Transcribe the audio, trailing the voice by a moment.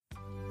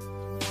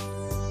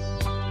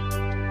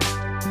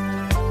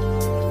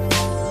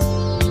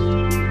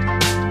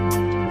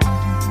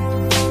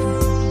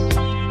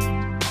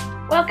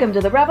Welcome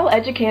to the Rebel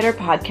Educator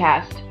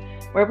Podcast,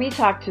 where we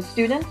talk to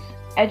students,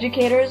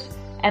 educators,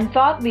 and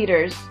thought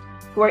leaders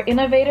who are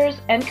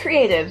innovators and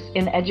creatives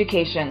in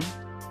education.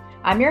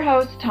 I'm your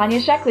host,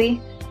 Tanya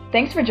Sheckley.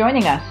 Thanks for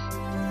joining us.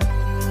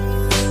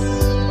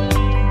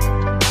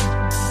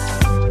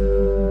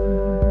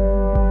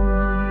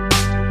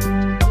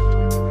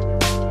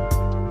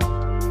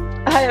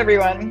 Hi,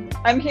 everyone.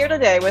 I'm here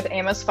today with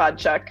Amos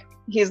Fodchuk.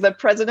 He's the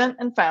president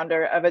and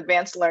founder of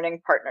Advanced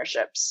Learning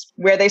Partnerships,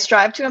 where they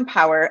strive to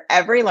empower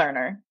every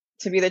learner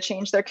to be the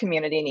change their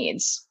community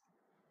needs.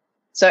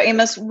 So,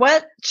 Amos,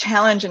 what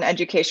challenge in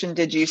education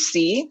did you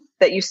see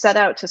that you set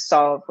out to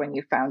solve when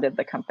you founded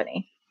the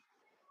company?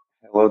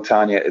 Hello,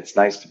 Tanya. It's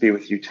nice to be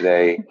with you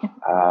today.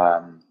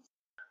 I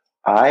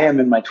am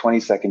in my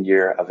 22nd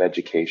year of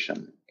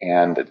education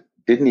and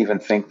didn't even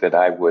think that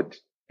I would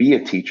be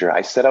a teacher.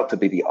 I set out to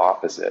be the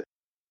opposite.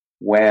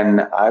 When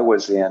I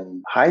was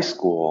in high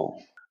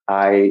school,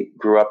 I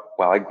grew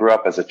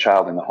up as a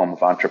child in the home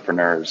of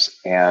entrepreneurs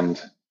and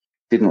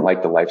didn't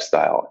like the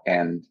lifestyle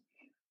and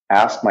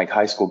asked my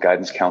high school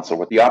guidance counselor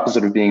what the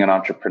opposite of being an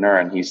entrepreneur.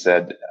 And he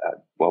said,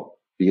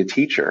 be a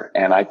teacher.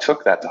 And I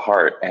took that to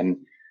heart and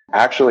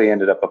actually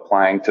ended up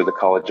applying to the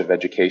College of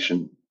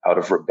Education out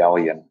of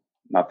rebellion.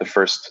 Not the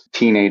first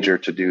teenager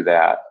to do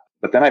that.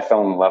 But then I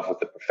fell in love with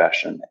the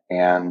profession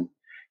and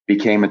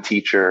became a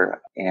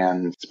teacher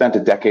and spent a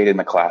decade in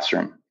the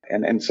classroom.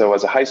 And so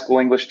as a high school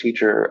English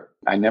teacher,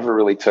 I never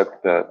really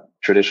took the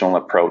traditional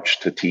approach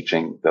to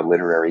teaching the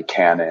literary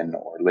canon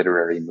or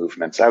literary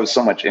movements. I was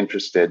so much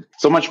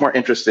more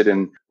interested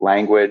in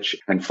language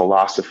and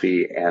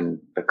philosophy and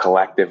the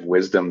collective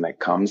wisdom that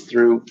comes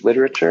through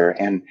literature.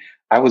 And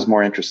I was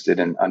more interested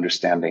in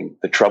understanding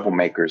the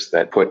troublemakers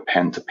that put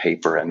pen to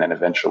paper and then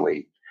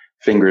eventually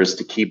fingers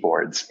to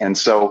keyboards. And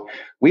so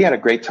we had a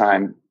great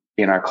time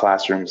in our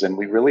classrooms, and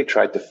we really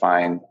tried to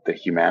find the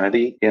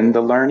humanity in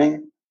the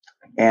learning.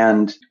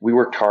 And we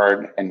worked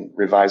hard and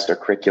revised our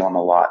curriculum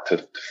a lot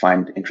to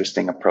find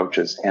interesting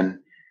approaches. And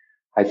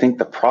I think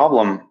the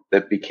problem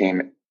that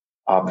became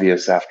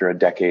obvious after a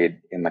decade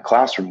in the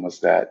classroom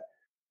was that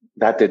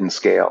didn't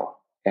scale,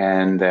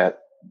 and that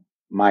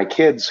my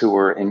kids who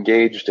were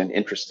engaged and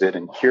interested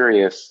and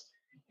curious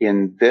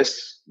in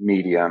this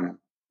medium,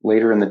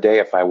 later in the day,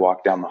 if I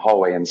walked down the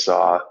hallway and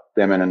saw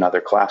them in another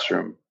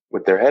classroom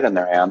with their head in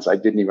their hands, I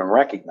didn't even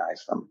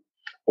recognize them.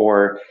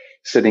 Or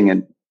sitting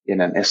in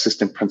an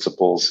assistant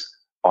principal's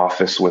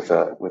office with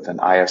an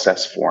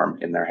ISS form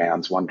in their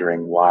hands,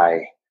 wondering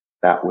why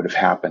that would have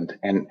happened.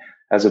 And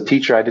as a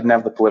teacher, I didn't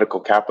have the political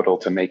capital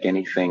to make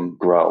anything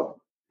grow.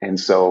 And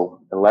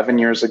so 11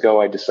 years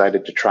ago, I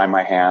decided to try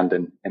my hand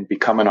and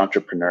become an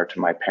entrepreneur, to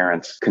my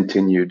parents'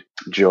 continued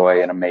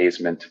joy and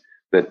amazement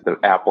that the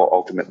apple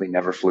ultimately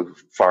never flew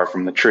far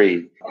from the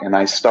tree. And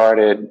I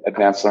started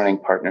Advanced Learning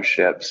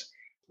Partnerships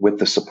with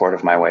the support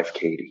of my wife,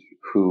 Katie,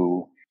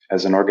 who,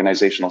 as an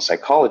organizational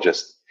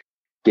psychologist,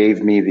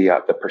 gave me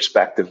the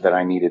perspective that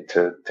I needed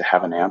to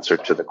have an answer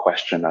to the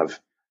question of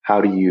how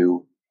do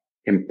you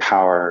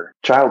empower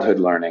childhood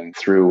learning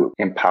through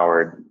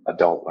empowered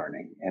adult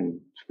learning.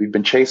 And we've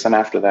been chasing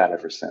after that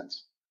ever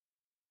since.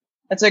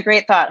 That's a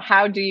great thought.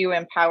 How do you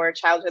empower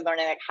childhood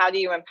learning? Like, how do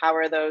you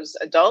empower those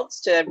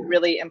adults to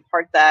really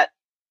impart that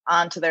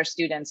onto their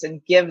students and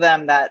give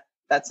them that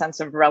sense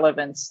of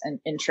relevance and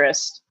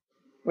interest?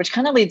 Which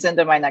kind of leads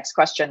into my next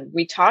question.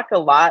 We talk a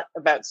lot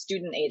about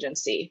student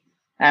agency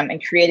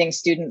and creating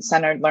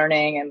student-centered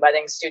learning and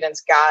letting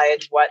students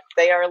guide what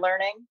they are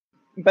learning.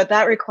 But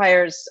that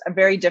requires a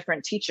very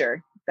different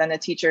teacher than a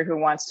teacher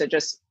who wants to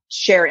just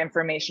share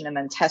information and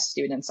then test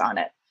students on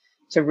it,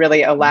 to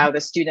really allow the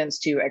students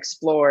to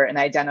explore and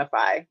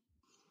identify.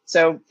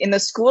 So in the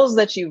schools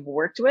that you've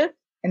worked with,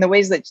 in the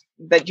ways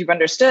that you've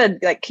understood,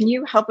 like, can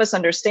you help us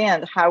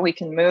understand how we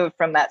can move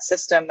from that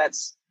system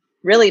that's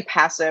really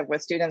passive, with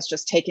students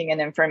just taking in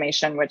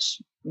information, which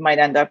might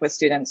end up with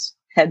students'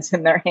 heads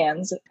in their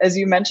hands, as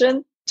you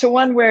mentioned, to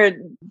one where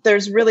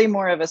there's really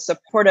more of a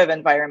supportive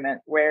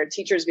environment where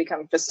teachers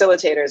become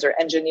facilitators or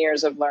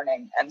engineers of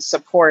learning and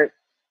support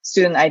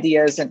student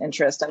ideas and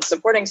interest, and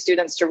supporting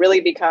students to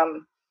really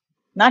become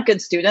not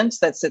good students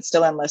that sit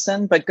still and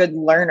listen, but good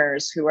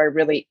learners who are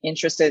really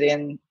interested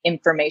in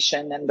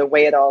information and the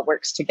way it all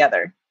works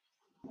together.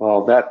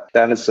 Well,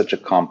 that is such a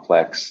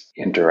complex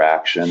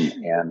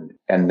interaction,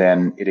 and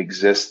then it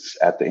exists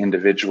at the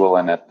individual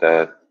and at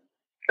the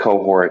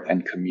cohort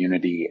and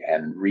community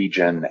and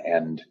region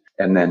and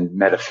then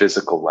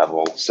metaphysical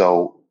level.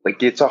 So,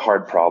 like, it's a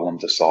hard problem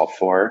to solve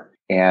for.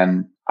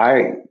 And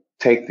I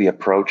take the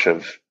approach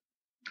of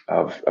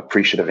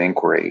appreciative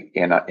inquiry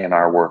in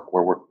our work,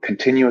 where we're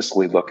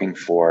continuously looking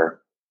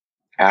for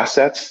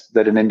assets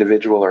that an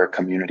individual or a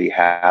community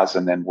has,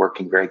 and then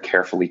working very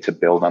carefully to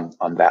build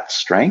on that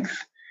strength.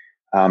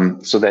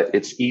 So that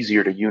it's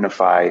easier to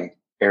unify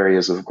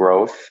areas of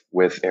growth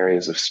with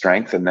areas of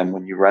strength. And then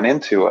when you run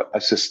into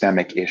a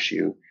systemic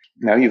issue,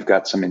 now you've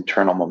got some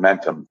internal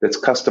momentum that's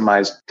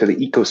customized to the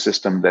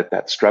ecosystem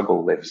that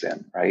struggle lives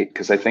in, right?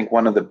 Because I think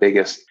one of the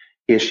biggest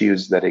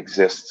issues that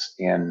exists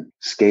in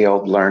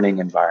scaled learning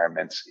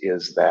environments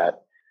is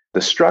that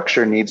the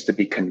structure needs to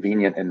be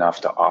convenient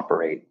enough to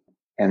operate.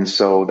 And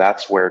so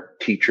that's where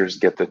teachers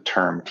get the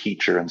term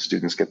teacher and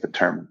students get the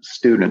term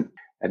student.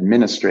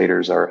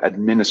 Administrators are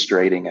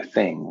administrating a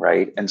thing,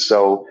 right? And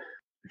so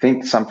I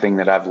think something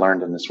that I've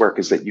learned in this work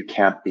is that you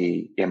can't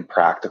be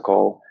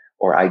impractical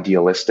or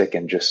idealistic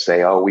and just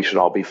say, oh, we should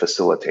all be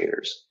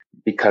facilitators,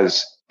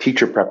 because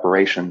teacher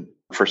preparation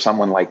for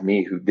someone like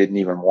me who didn't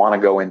even want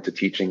to go into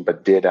teaching,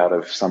 but did out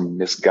of some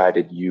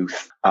misguided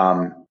youth.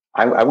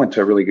 I went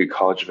to a really good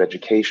college of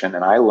education,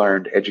 and I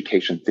learned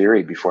education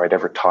theory before I'd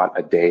ever taught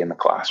a day in the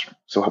classroom.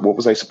 So what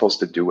was I supposed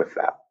to do with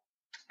that?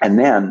 And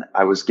then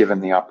I was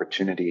given the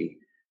opportunity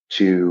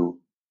to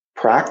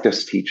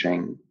practice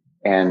teaching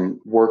and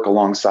work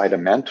alongside a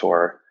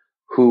mentor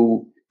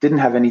who didn't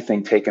have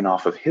anything taken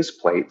off of his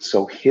plate.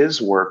 So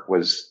his work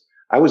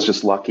I was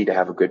just lucky to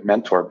have a good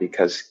mentor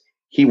because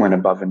he went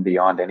above and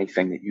beyond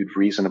anything that you'd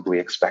reasonably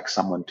expect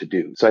someone to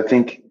do. So I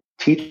think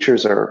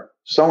teachers are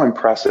so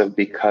impressive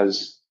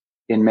because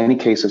in many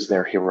cases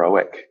they're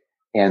heroic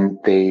and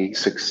they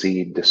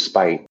succeed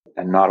despite,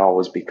 and not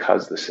always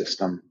because, the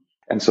system.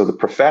 And so the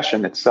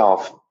profession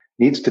itself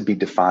needs to be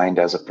defined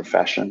as a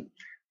profession.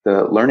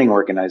 The learning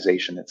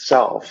organization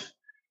itself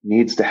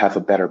needs to have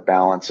a better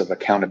balance of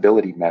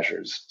accountability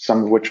measures,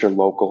 some of which are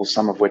local,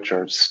 some of which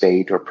are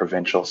state or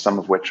provincial, some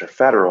of which are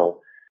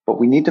federal. But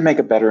we need to make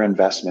a better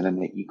investment in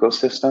the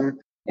ecosystem.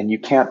 And you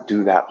can't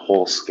do that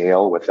whole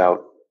scale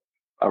without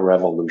a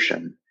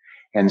revolution.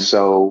 And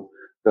so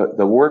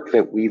the work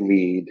that we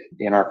lead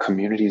in our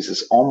communities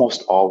is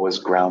almost always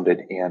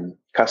grounded in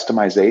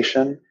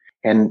customization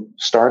and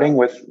starting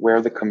with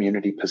where the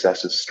community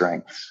possesses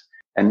strengths,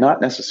 and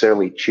not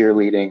necessarily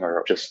cheerleading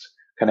or just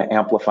kind of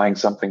amplifying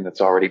something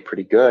that's already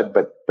pretty good,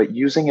 but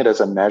using it as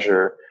a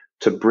measure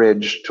to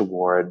bridge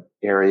toward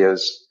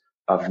areas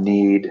of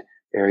need,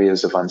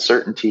 areas of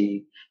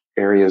uncertainty,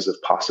 areas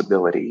of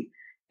possibility.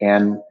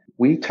 And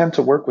we tend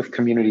to work with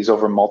communities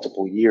over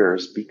multiple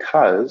years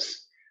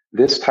because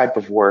this type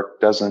of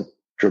work doesn't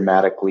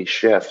dramatically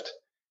shift,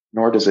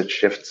 nor does it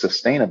shift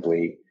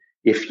sustainably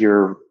if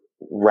you're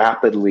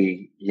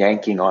rapidly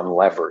yanking on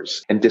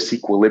levers, and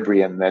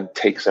disequilibrium then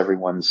takes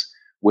everyone's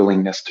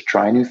willingness to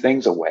try new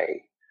things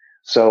away.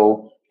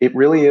 So it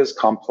really is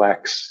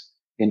complex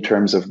in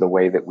terms of the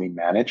way that we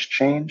manage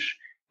change.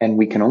 And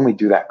we can only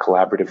do that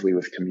collaboratively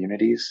with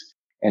communities,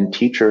 and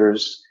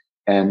teachers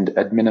and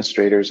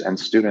administrators and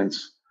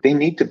students. They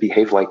need to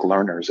behave like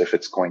learners if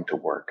it's going to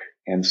work.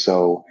 And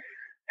so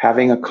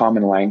having a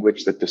common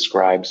language that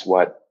describes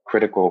what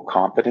critical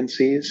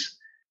competencies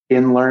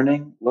in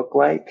learning look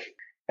like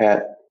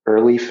at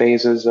early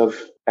phases of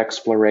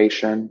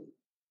exploration,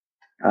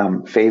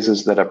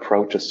 phases that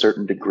approach a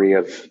certain degree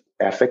of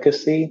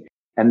efficacy,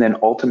 and then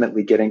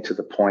ultimately getting to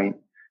the point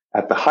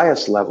at the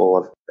highest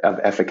level of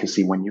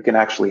efficacy when you can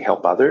actually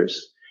help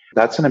others.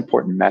 That's an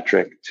important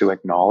metric to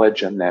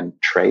acknowledge and then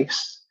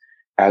trace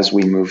as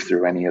we move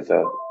through any of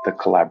the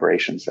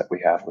collaborations that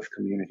we have with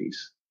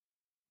communities.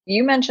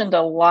 You mentioned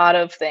a lot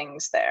of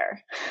things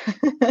there.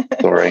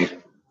 Sorry.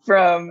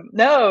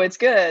 No, it's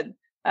good.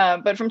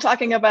 But from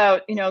talking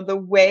about,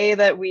 the way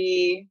that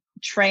we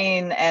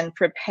train and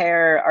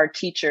prepare our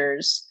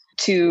teachers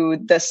to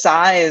the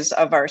size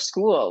of our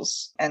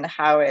schools and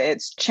how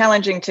it's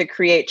challenging to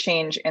create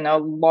change in a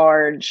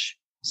large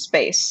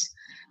space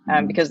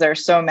because there are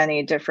so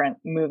many different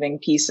moving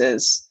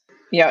pieces,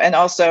 and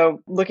also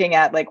looking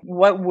at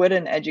what would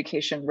an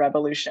education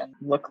revolution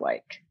look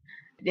like?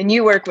 And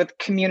you work with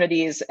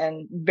communities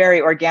and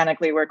very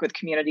organically work with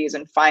communities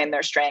and find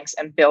their strengths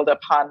and build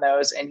upon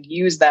those and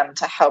use them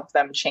to help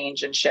them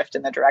change and shift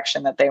in the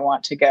direction that they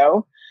want to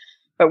go.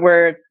 But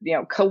we're,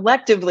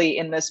 collectively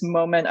in this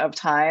moment of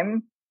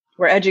time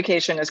where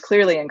education is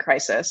clearly in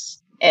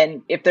crisis.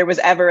 And if there was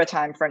ever a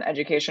time for an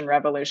education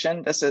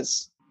revolution, this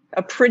is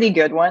a pretty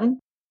good one.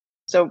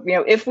 So,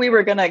 if we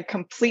were going to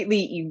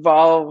completely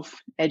evolve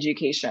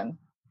education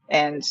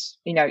and,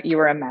 you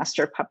were a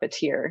master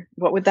puppeteer,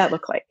 what would that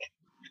look like?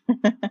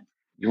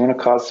 You want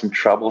to cause some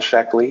trouble,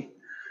 Sheckley?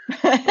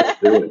 Let's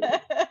do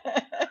it.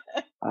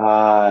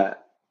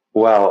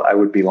 Well, I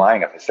would be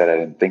lying if I said I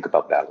didn't think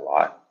about that a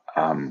lot.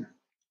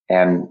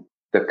 And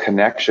the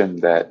connection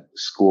that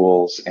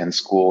schools and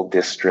school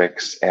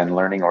districts and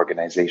learning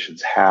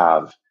organizations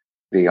have,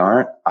 they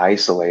aren't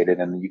isolated,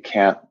 and you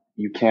can't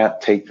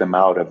take them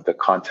out of the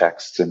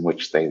contexts in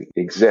which they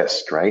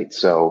exist, right?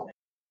 So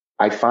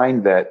I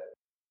find that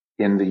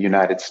in the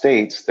United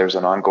States, there's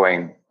an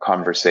ongoing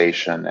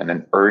conversation and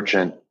an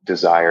urgent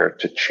desire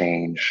to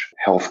change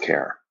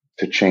healthcare,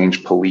 to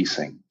change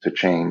policing, to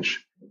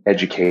change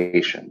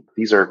education.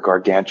 These are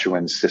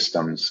gargantuan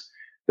systems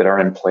that are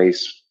in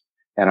place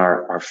and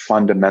are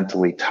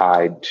fundamentally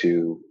tied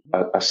to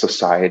a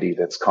society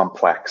that's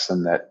complex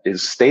and that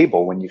is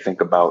stable when you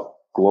think about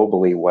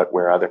globally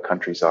where other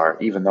countries are,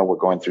 even though we're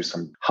going through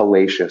some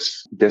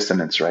hellacious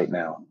dissonance right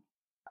now.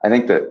 I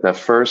think that the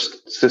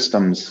first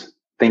systems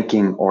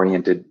thinking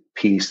oriented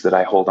piece that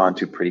I hold on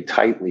to pretty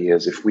tightly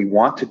is if we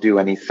want to do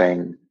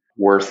anything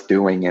worth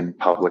doing in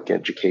public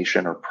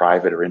education or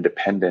private or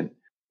independent,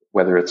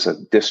 whether it's a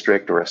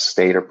district or a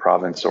state or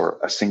province or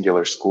a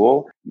singular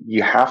school,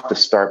 you have to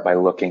start by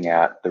looking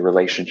at the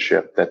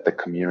relationship that the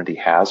community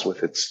has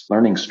with its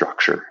learning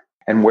structure.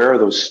 And where are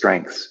those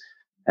strengths?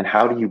 And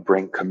how do you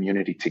bring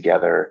community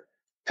together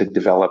to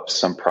develop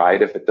some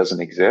pride if it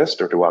doesn't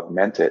exist, or to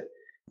augment it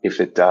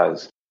if it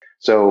does?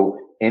 So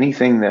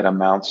anything that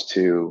amounts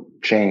to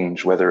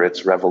change, whether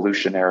it's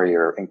revolutionary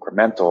or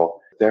incremental,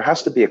 there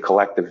has to be a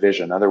collective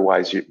vision.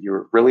 Otherwise,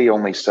 you're really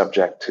only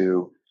subject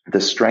to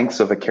the strengths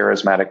of a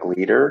charismatic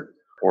leader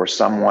or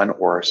someone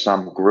or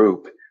some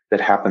group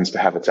that happens to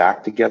have its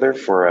act together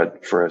for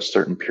a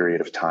certain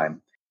period of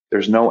time.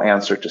 There's no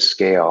answer to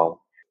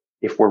scale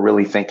if we're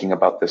really thinking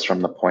about this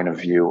from the point of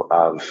view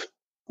of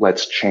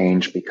let's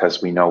change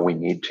because we know we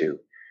need to.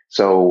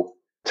 So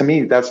to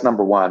me, that's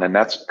number one. And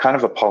that's kind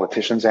of a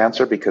politician's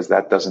answer because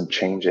that doesn't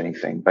change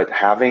anything. But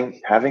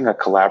having a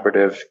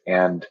collaborative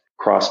and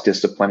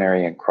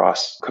cross-disciplinary and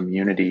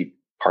cross-community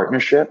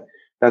partnership,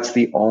 that's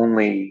the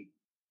only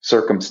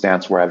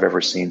circumstance where I've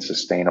ever seen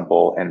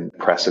sustainable and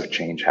impressive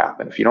change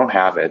happen. If you don't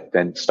have it,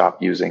 then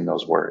stop using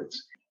those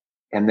words.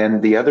 And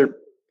then the other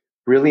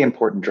really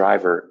important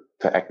driver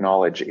to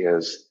acknowledge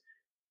is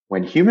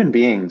when human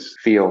beings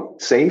feel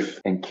safe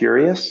and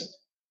curious,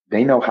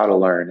 they know how to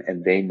learn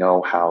and they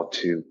know how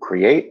to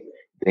create.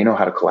 They know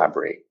how to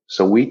collaborate.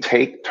 So we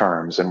take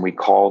terms and we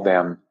call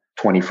them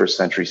 21st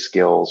century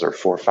skills or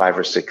 4, 5,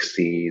 or 6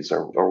 C's,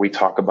 or we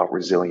talk about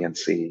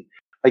resiliency.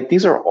 Like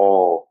these are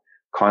all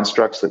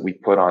constructs that we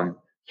put on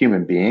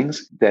human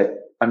beings that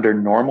under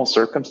normal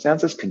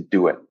circumstances can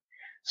do it.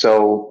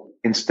 So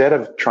instead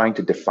of trying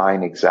to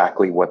define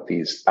exactly what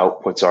these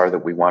outputs are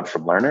that we want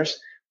from learners,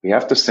 we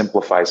have to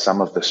simplify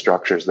some of the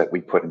structures that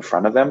we put in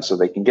front of them so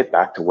they can get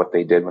back to what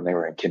they did when they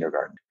were in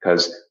kindergarten.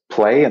 Because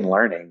play and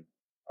learning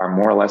are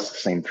more or less the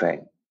same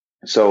thing.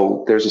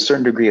 So there's a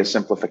certain degree of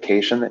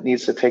simplification that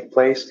needs to take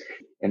place.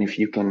 And if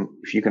you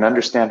can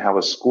understand how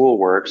a school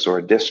works or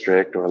a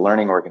district or a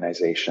learning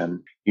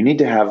organization, you need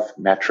to have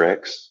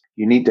metrics.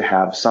 You need to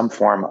have some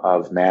form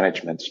of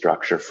management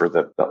structure for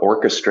the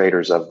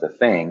orchestrators of the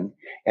thing.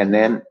 And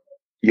then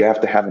you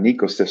have to have an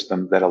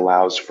ecosystem that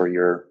allows for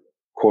your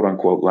quote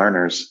unquote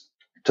learners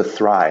to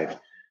thrive.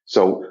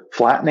 So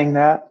flattening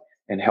that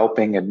and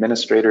helping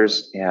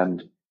administrators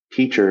and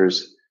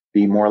teachers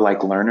be more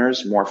like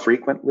learners more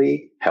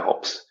frequently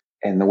helps.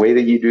 And the way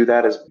that you do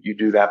that is you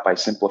do that by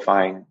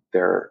simplifying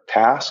their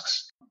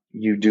tasks.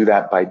 You do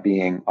that by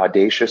being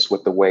audacious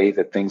with the way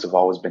that things have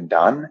always been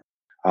done.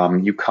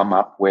 You come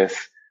up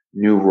with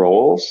new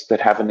roles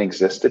that haven't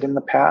existed in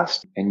the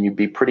past, and you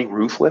be pretty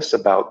ruthless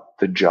about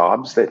the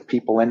jobs that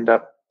people end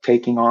up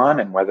taking on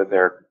and whether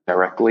they're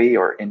directly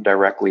or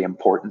indirectly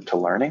important to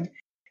learning.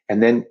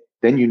 And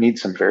then you need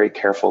some very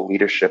careful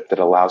leadership that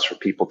allows for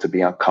people to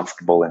be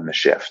uncomfortable in the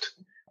shift,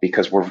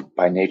 because we're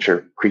by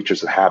nature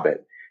creatures of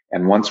habit.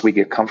 And once we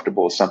get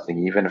comfortable with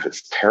something, even if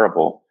it's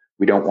terrible,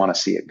 we don't want to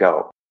see it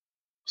go.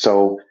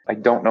 So I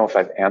don't know if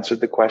I've answered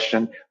the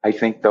question. I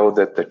think, though,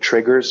 that the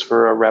triggers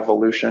for a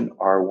revolution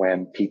are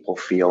when people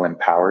feel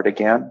empowered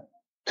again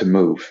to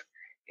move.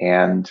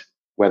 And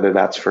whether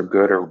that's for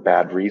good or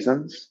bad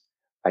reasons,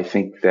 I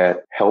think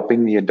that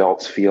helping the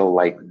adults feel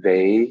like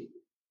they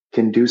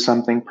can do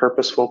something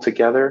purposeful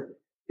together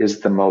is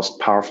the most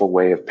powerful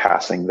way of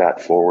passing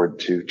that forward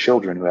to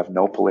children who have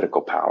no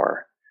political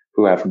power,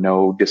 who have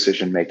no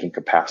decision-making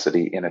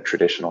capacity in a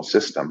traditional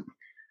system.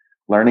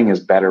 Learning is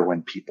better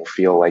when people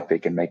feel like they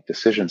can make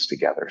decisions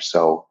together.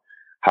 So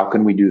how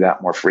can we do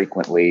that more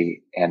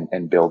frequently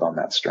and build on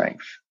that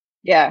strength?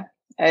 Yeah,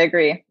 I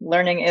agree.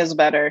 Learning is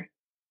better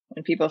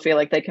when people feel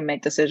like they can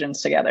make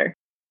decisions together.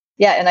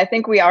 Yeah. And I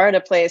think we are at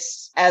a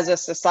place as a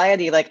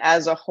society, like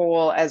as a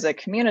whole, as a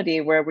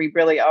community, where we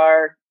really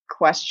are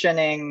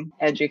questioning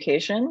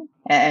education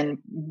and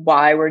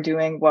why we're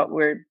doing what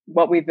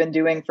we've been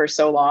doing for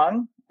so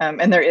long.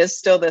 And there is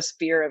still this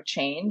fear of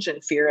change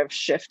and fear of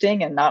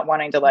shifting and not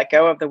wanting to let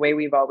go of the way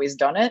we've always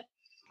done it.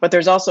 But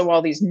there's also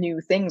all these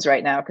new things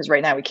right now, because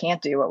right now we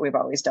can't do what we've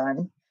always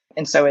done.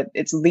 And so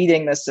it's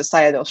leading this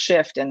societal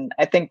shift. And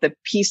I think the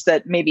piece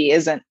that maybe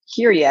isn't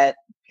here yet,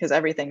 because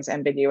everything's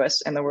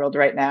ambiguous in the world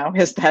right now,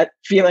 is that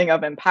feeling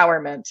of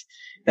empowerment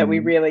that we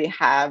really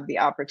have the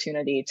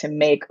opportunity to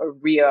make a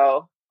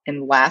real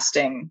and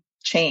lasting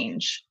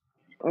change.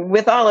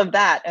 With all of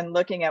that and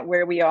looking at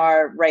where we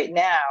are right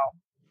now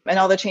and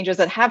all the changes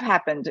that have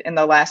happened in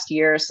the last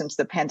year since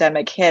the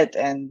pandemic hit,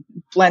 and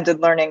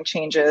blended learning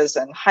changes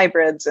and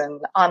hybrids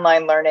and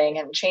online learning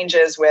and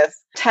changes with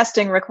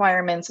testing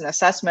requirements and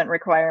assessment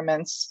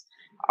requirements,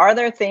 are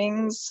there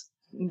things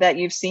that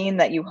you've seen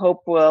that you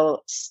hope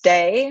will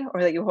stay,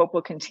 or that you hope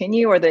will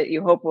continue, or that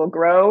you hope will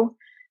grow,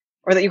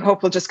 or that you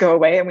hope will just go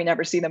away and we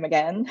never see them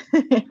again?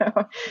 You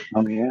know?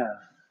 Oh, yeah.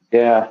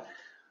 Yeah.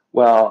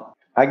 Well,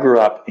 I grew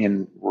up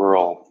in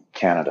rural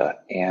Canada,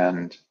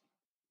 and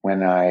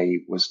when I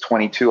was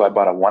 22, I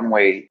bought a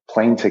one-way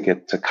plane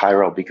ticket to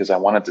Cairo because I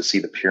wanted to see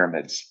the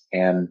pyramids.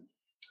 And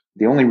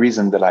the only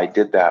reason that I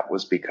did that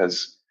was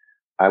because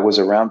I was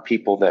around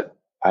people that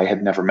I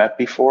had never met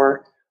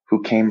before,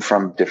 who came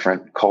from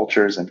different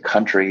cultures and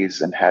countries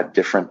and had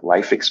different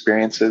life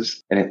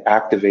experiences. And it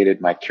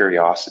activated my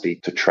curiosity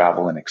to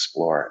travel and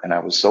explore. And I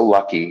was so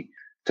lucky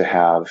to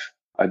have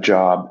a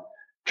job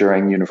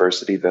during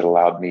university that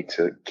allowed me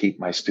to keep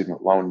my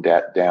student loan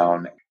debt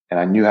down. And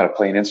I knew how to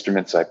play an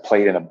instrument. So I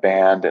played in a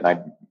band and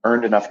I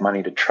earned enough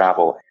money to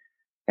travel.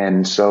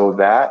 And so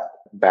that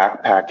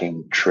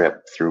backpacking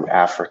trip through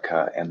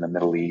Africa and the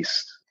Middle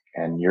East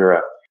and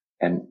Europe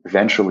and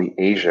eventually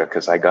Asia,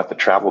 because I got the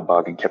travel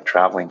bug and kept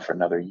traveling for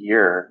another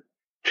year,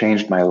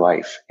 changed my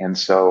life. And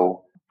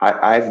so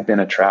I've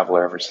been a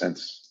traveler ever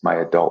since my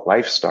adult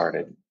life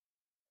started.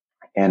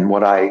 And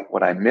what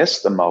I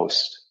miss the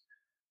most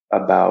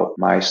about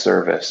my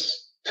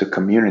service to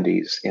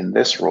communities in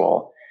this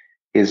role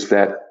is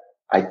that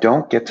I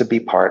don't get to be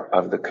part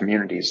of the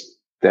communities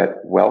that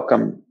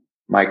welcome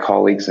my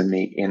colleagues and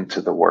me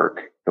into the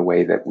work the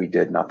way that we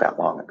did not that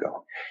long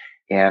ago.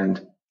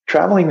 And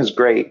traveling is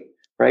great,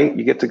 right?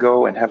 You get to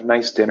go and have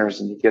nice dinners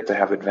and you get to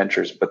have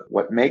adventures. But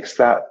what makes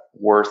that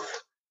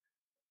worth,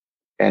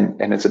 and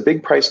it's a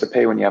big price to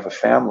pay when you have a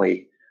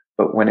family,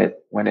 but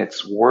when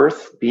it's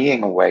worth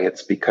being away,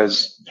 it's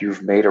because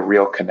you've made a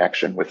real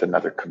connection with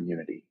another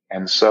community.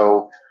 And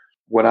so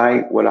what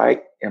I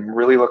am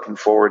really looking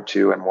forward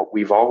to, and what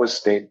we've always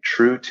stayed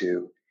true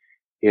to,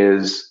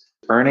 is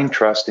earning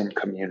trust in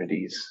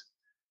communities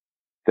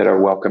that are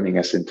welcoming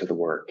us into the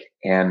work.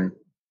 And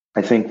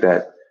I think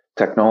that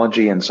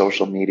technology and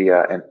social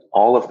media and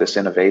all of this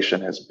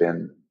innovation has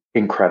been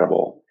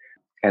incredible,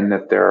 and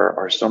that there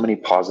are so many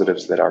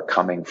positives that are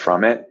coming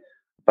from it.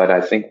 But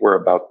I think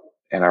we're about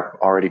and are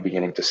already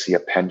beginning to see a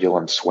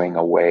pendulum swing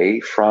away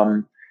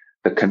from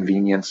the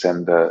convenience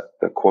and the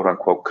quote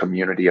unquote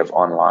community of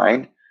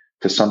online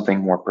to something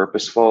more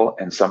purposeful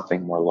and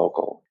something more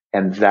local.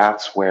 And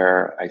that's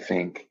where I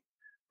think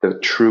the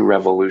true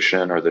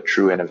revolution or the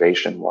true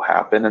innovation will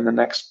happen in the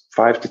next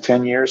 5 to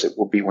 10 years. It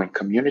will be when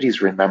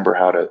communities remember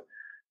how to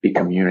be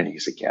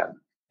communities again.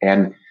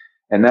 And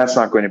that's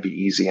not going to be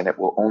easy, and it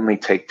will only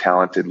take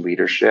talented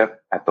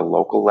leadership at the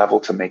local level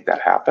to make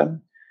that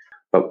happen.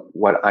 But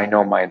what I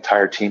know my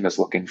entire team is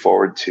looking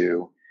forward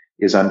to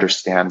is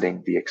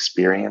understanding the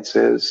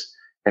experiences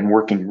and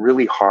working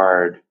really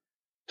hard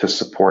to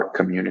support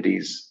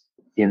communities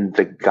in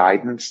the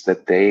guidance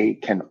that they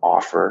can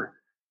offer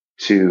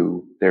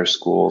to their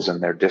schools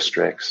and their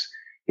districts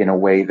in a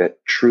way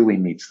that truly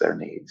meets their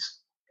needs.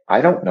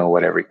 I don't know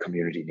what every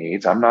community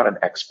needs. I'm not an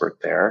expert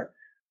there,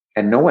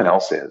 and no one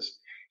else is.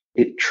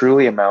 It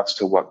truly amounts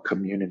to what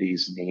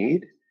communities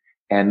need,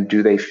 and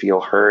do they feel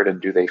heard,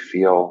 and do they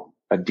feel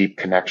a deep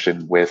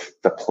connection with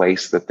the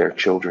place that their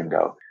children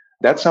go.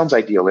 That sounds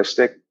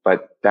idealistic,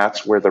 but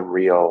that's where the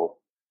real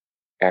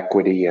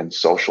equity and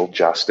social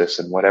justice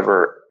and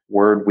whatever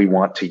word we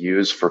want to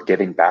use for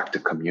getting back to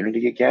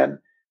community again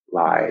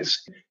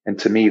lies. And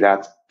to me,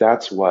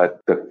 that's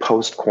what the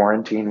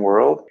post-quarantine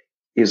world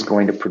is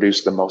going to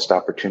produce the most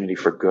opportunity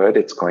for good.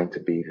 It's going to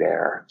be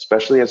there,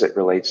 especially as it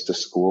relates to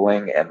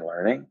schooling and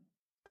learning.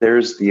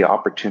 There's the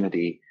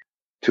opportunity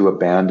to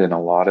abandon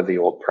a lot of the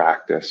old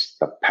practice,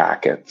 the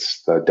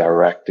packets, the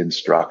direct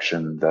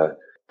instruction,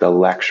 the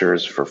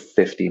lectures for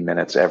 50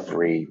 minutes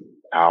every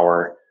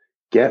hour.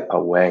 Get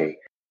away.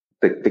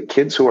 The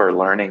kids who are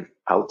learning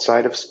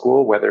outside of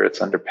school, whether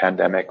it's under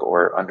pandemic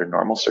or under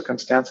normal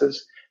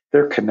circumstances,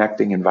 they're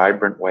connecting in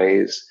vibrant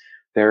ways.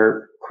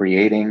 They're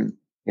creating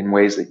in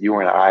ways that you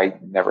and I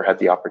never had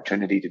the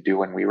opportunity to do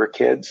when we were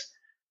kids.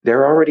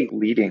 They're already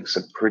leading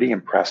some pretty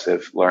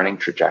impressive learning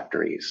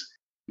trajectories.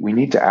 We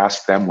need to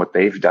ask them what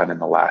they've done in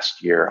the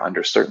last year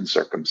under certain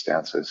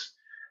circumstances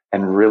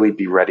and really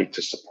be ready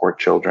to support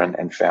children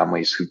and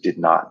families who did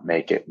not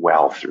make it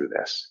well through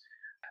this.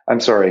 I'm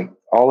sorry,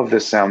 all of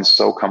this sounds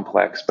so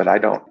complex, but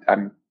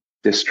I'm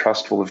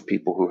distrustful of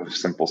people who have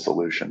simple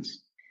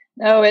solutions.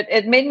 No,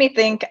 it made me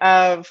think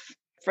of,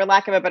 for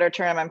lack of a better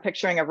term, I'm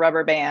picturing a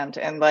rubber band,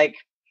 and like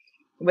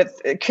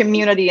with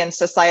community and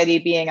society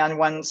being on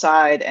one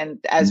side. And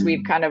as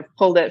we've kind of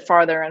pulled it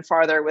farther and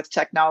farther with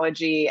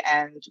technology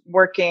and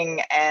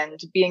working and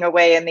being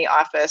away in the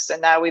office,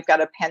 and now we've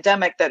got a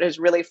pandemic that has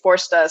really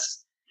forced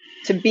us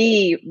to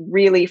be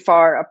really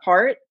far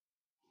apart,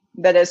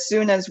 that as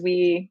soon as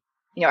we,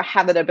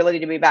 have that ability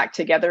to be back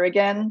together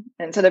again,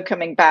 instead of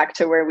coming back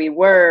to where we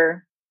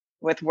were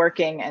with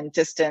working and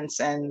distance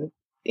and,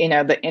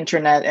 the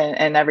internet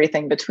and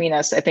everything between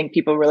us, I think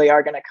people really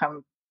are going to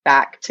come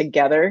back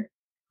together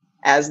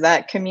as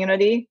that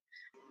community.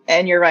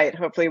 And you're right.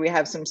 Hopefully we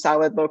have some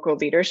solid local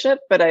leadership,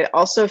 but I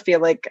also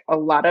feel like a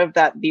lot of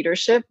that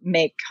leadership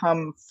may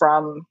come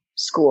from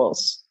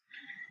schools,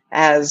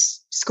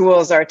 as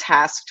schools are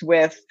tasked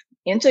with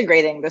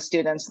integrating the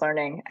students'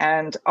 learning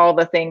and all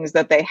the things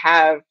that they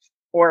have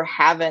or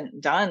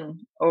haven't done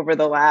over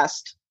the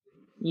last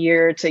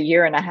year to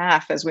year and a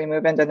half as we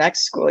move into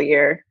next school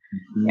year.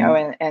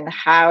 And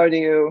how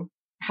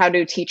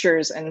do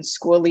teachers and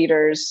school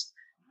leaders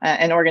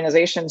and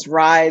organizations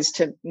rise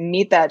to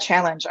meet that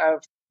challenge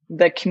of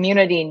the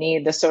community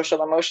need, the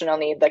social emotional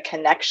need, the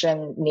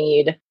connection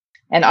need,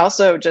 And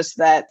also just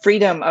that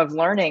freedom of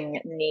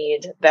learning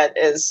need that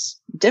is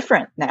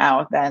different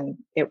now than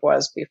it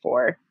was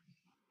before.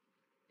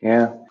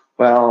 Yeah.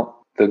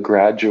 Well, the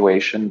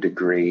graduation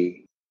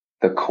degree,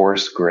 the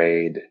course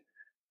grade,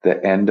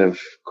 the end of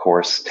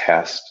course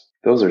test,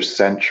 those are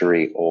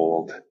century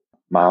old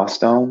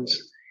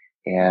milestones.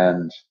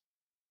 And,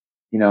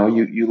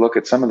 you look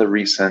at some of the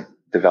recent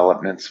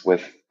developments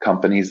with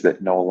companies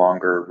that no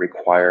longer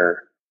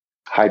require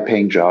high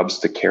paying jobs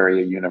to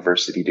carry a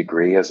university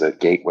degree as a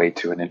gateway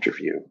to an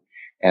interview.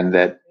 And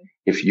that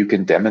if you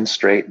can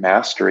demonstrate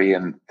mastery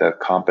and the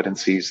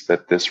competencies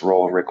that this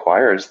role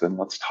requires, then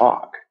let's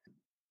talk.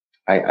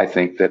 I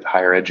think that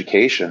higher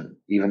education,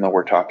 even though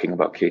we're talking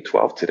about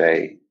K-12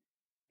 today,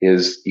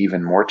 is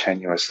even more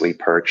tenuously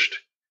perched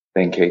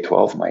than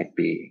K-12 might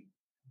be,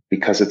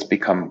 because it's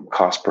become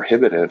cost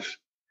prohibitive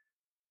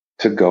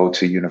to go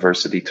to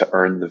university to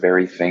earn the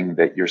very thing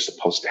that you're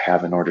supposed to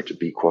have in order to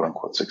be quote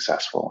unquote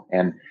successful.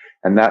 And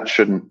that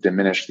shouldn't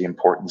diminish the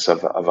importance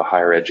of a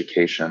higher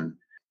education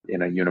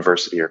in a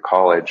university or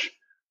college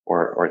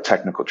or a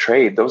technical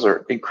trade. Those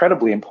are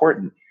incredibly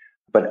important.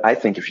 But I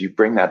think if you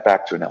bring that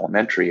back to an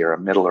elementary or a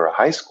middle or a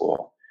high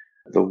school,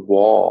 the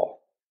wall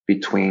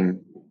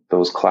between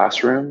those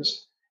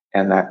classrooms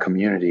and that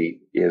community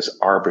is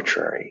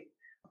arbitrary.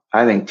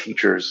 I think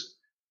teachers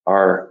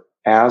are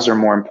as or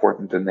more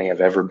important than they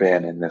have ever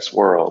been in this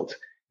world.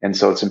 And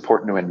so it's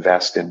important to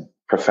invest in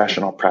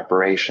professional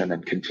preparation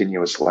and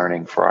continuous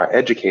learning for our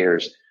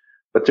educators.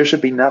 But there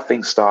should be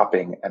nothing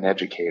stopping an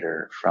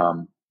educator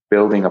from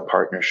building a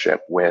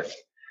partnership with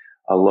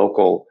a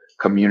local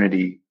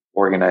community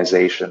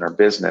organization or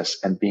business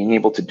and being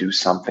able to do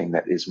something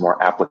that is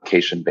more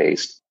application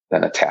based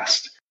than a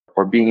test,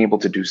 or being able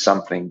to do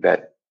something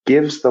that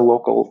gives the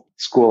local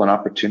school an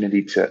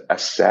opportunity to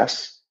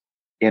assess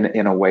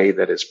in a way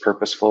that is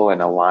purposeful and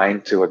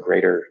aligned to a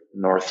greater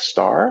North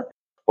Star,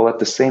 while at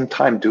the same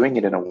time doing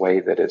it in a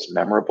way that is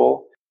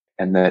memorable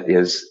and that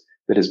is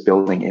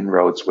building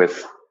inroads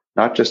with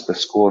not just the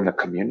school and the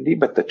community,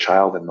 but the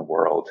child and the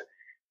world.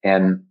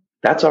 And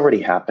that's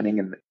already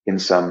happening in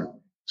some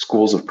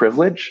schools of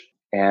privilege.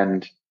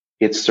 And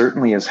it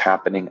certainly is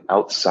happening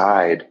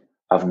outside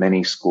of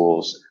many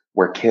schools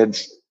where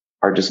kids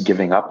are just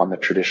giving up on the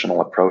traditional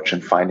approach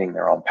and finding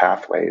their own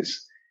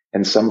pathways.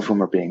 And some of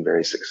whom are being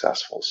very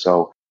successful.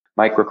 So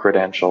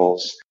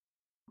micro-credentials,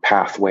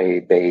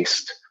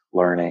 pathway-based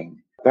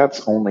learning,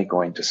 that's only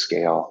going to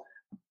scale.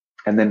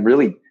 And then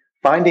really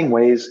finding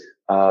ways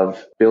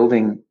of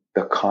building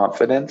the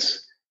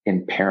confidence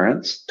in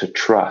parents to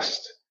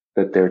trust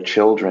that their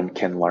children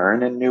can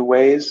learn in new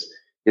ways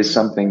is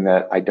something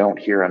that I don't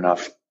hear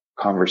enough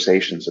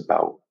conversations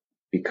about.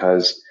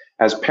 Because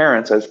as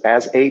parents,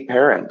 as a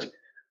parent,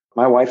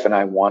 my wife and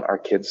I want our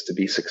kids to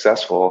be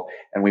successful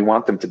and we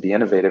want them to be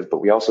innovative, but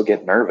we also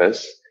get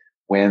nervous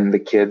when the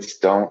kids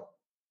don't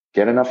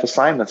get enough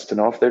assignments to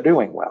know if they're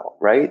doing well,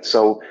 right?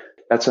 So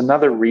that's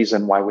another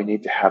reason why we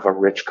need to have a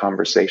rich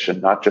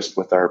conversation, not just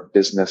with our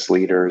business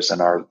leaders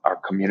and our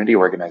community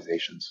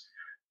organizations,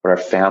 but our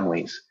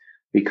families,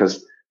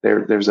 because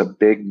there's a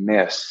big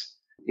miss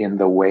in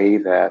the way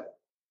that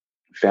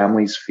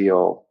families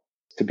feel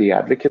to be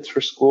advocates for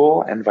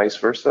school and vice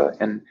versa.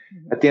 And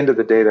at the end of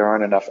the day, there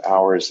aren't enough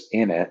hours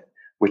in it,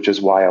 which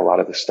is why a lot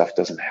of this stuff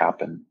doesn't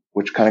happen,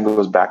 which kind of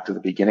goes back to the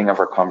beginning of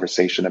our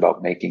conversation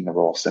about making the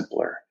role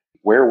simpler.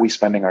 Where are we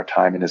spending our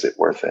time and is it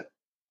worth it?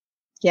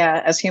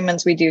 Yeah, as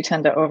humans, we do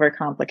tend to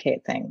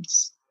overcomplicate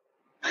things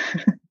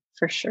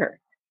for sure.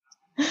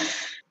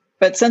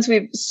 But since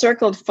we've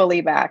circled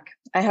fully back,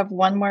 I have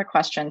one more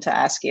question to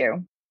ask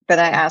you that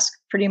I ask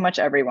pretty much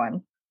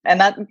everyone. And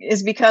that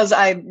is because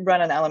I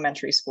run an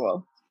elementary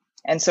school.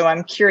 And so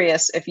I'm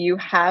curious if you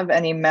have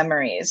any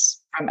memories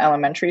from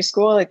elementary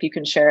school, if you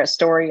can share a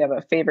story of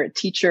a favorite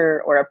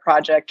teacher or a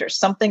project or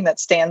something that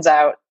stands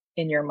out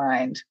in your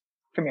mind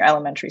from your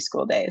elementary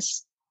school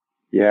days.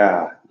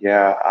 Yeah.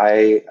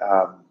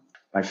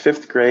 My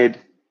fifth grade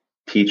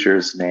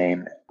teacher's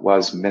name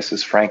was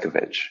Mrs.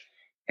 Frankovich.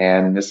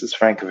 And Mrs.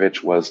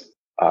 Frankovich was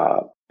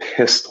a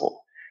pistol.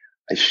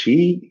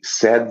 She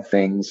said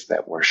things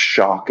that were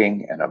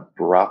shocking and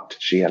abrupt.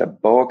 She had a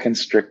boa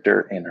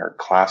constrictor in her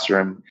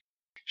classroom.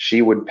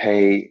 She would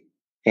pay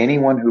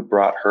anyone who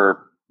brought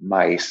her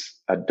mice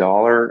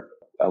 $1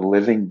 a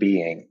living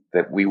being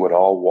that we would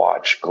all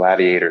watch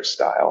gladiator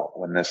style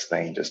when this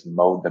thing just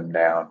mowed them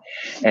down.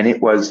 And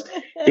it was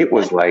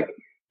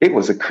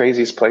the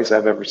craziest place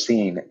I've ever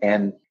seen.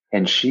 And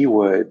she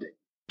would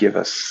give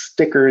us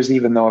stickers,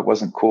 even though it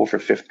wasn't cool for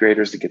fifth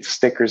graders to get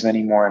stickers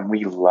anymore. And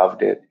we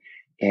loved it.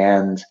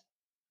 And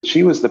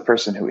she was the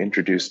person who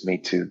introduced me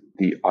to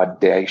the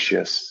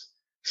audacious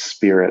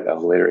spirit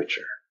of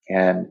literature.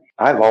 And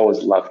I've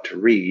always loved to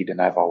read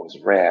and I've always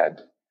read,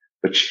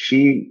 but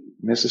Mrs.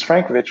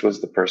 Frankovich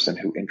was the person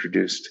who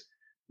introduced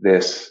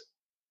this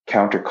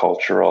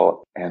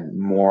countercultural and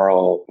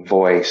moral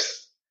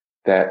voice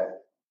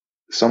that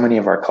so many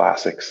of our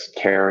classics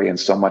carry and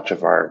so much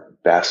of our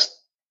best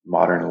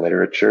modern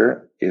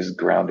literature is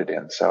grounded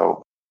in.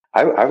 So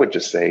I would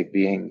just say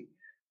being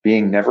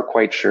being never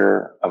quite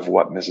sure of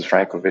what Mrs.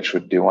 Frankovich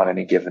would do on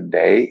any given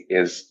day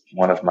is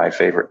one of my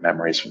favorite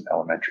memories from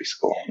elementary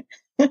school.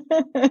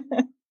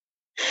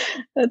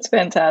 That's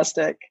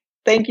fantastic.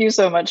 Thank you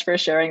so much for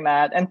sharing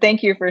that. And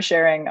thank you for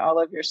sharing all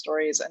of your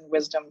stories and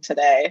wisdom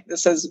today.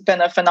 This has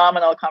been a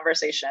phenomenal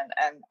conversation,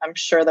 and I'm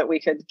sure that we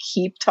could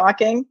keep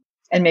talking,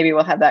 and maybe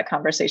we'll have that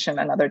conversation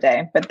another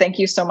day. But thank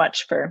you so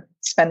much for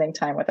spending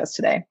time with us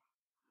today.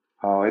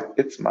 Oh,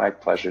 it's my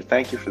pleasure.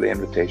 Thank you for the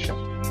invitation.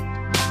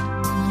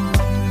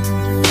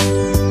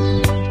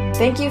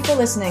 Thank you for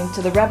listening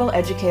to the Rebel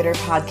Educator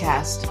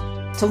podcast.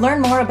 To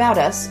learn more about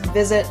us,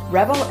 visit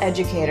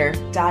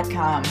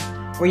rebeleducator.com,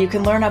 where you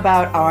can learn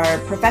about our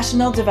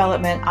professional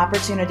development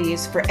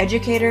opportunities for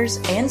educators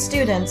and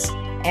students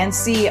and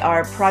see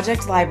our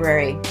project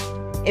library.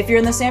 If you're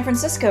in the San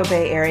Francisco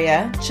Bay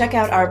Area, check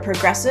out our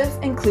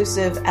progressive,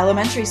 inclusive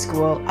elementary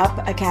school,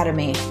 Up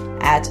Academy,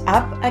 at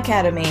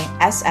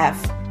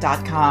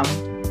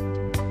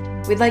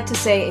upacademysf.com. We'd like to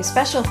say a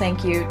special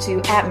thank you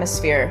to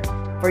Atmosphere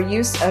for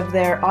use of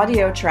their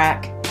audio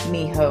track,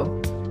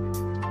 Miho.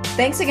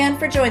 Thanks again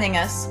for joining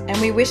us, and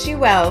we wish you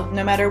well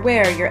no matter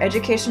where your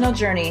educational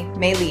journey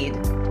may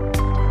lead.